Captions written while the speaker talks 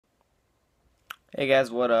Hey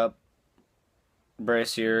guys, what up?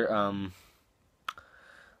 Bryce here.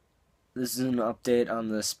 This is an update on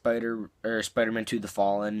the Spider-Man 2: The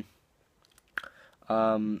Fallen.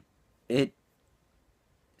 It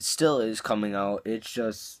still is coming out. It's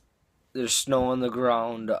just there's snow on the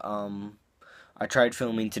ground. I tried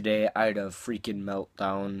filming today. I had a freaking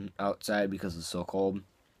meltdown outside because it's so cold.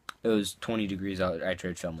 It was 20 degrees out. I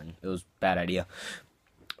tried filming. It was a bad idea.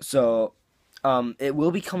 So, it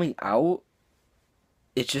will be coming out.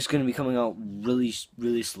 It's just gonna be coming out really,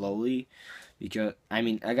 really slowly because I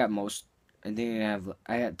got most. I think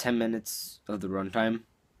I had 10 minutes of the runtime.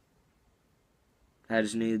 I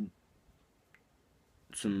just need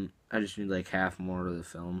some. I just need like half more of the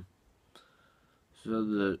film.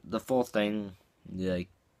 So the full thing, like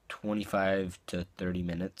 25 to 30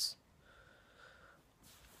 minutes.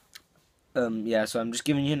 Yeah. So I'm just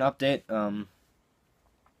giving you an update.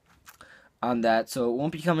 On that. So it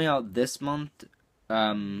won't be coming out this month.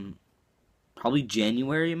 Um, Probably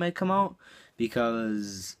January it might come out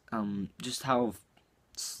because just how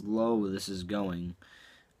slow this is going.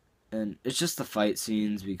 And it's just the fight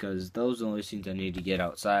scenes because those are the only scenes I need to get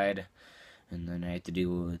outside, and then I have to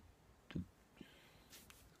deal with the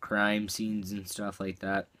crime scenes and stuff like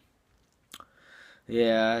that.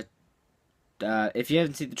 Yeah. If you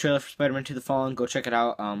haven't seen the trailer for Spider-Man 2: The Fallen, go check it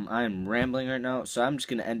out. I'm rambling right now, so I'm just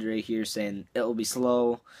gonna end it right here saying it will be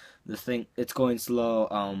slow. It's going slow.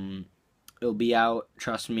 It'll be out.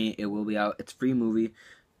 Trust me, it will be out. It's a free movie.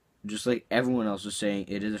 Just like everyone else was saying,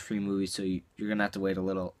 it is a free movie, so you're gonna have to wait a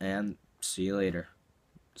little. And see you later.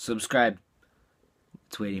 Subscribe.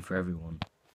 It's waiting for everyone.